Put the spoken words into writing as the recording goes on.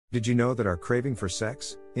Did you know that our craving for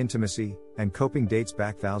sex, intimacy, and coping dates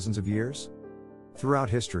back thousands of years? Throughout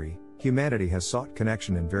history, humanity has sought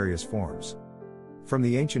connection in various forms. From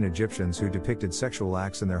the ancient Egyptians who depicted sexual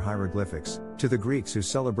acts in their hieroglyphics, to the Greeks who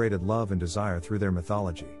celebrated love and desire through their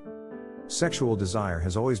mythology. Sexual desire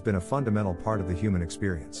has always been a fundamental part of the human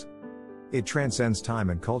experience. It transcends time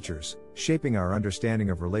and cultures, shaping our understanding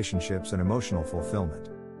of relationships and emotional fulfillment.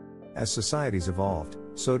 As societies evolved,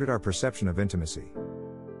 so did our perception of intimacy.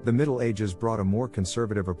 The Middle Ages brought a more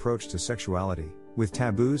conservative approach to sexuality, with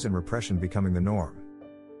taboos and repression becoming the norm.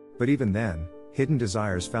 But even then, hidden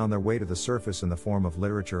desires found their way to the surface in the form of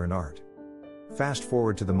literature and art. Fast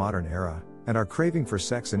forward to the modern era, and our craving for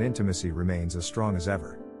sex and intimacy remains as strong as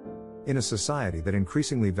ever. In a society that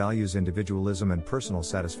increasingly values individualism and personal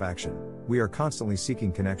satisfaction, we are constantly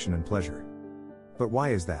seeking connection and pleasure. But why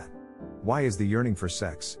is that? Why is the yearning for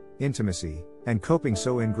sex, intimacy, and coping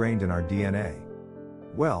so ingrained in our DNA?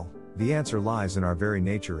 Well, the answer lies in our very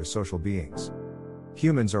nature as social beings.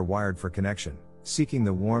 Humans are wired for connection, seeking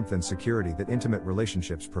the warmth and security that intimate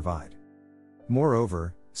relationships provide.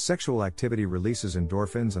 Moreover, sexual activity releases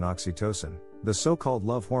endorphins and oxytocin, the so-called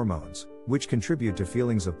love hormones, which contribute to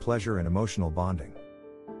feelings of pleasure and emotional bonding.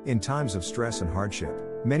 In times of stress and hardship,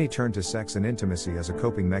 many turn to sex and intimacy as a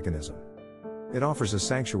coping mechanism. It offers a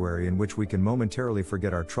sanctuary in which we can momentarily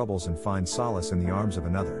forget our troubles and find solace in the arms of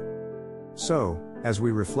another. So, as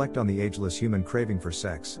we reflect on the ageless human craving for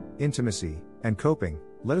sex, intimacy, and coping,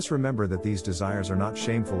 let us remember that these desires are not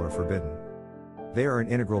shameful or forbidden. They are an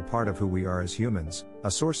integral part of who we are as humans,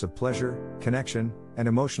 a source of pleasure, connection, and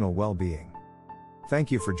emotional well-being.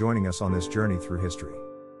 Thank you for joining us on this journey through history.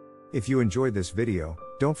 If you enjoyed this video,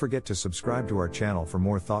 don't forget to subscribe to our channel for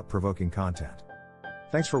more thought-provoking content.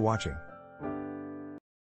 Thanks for watching.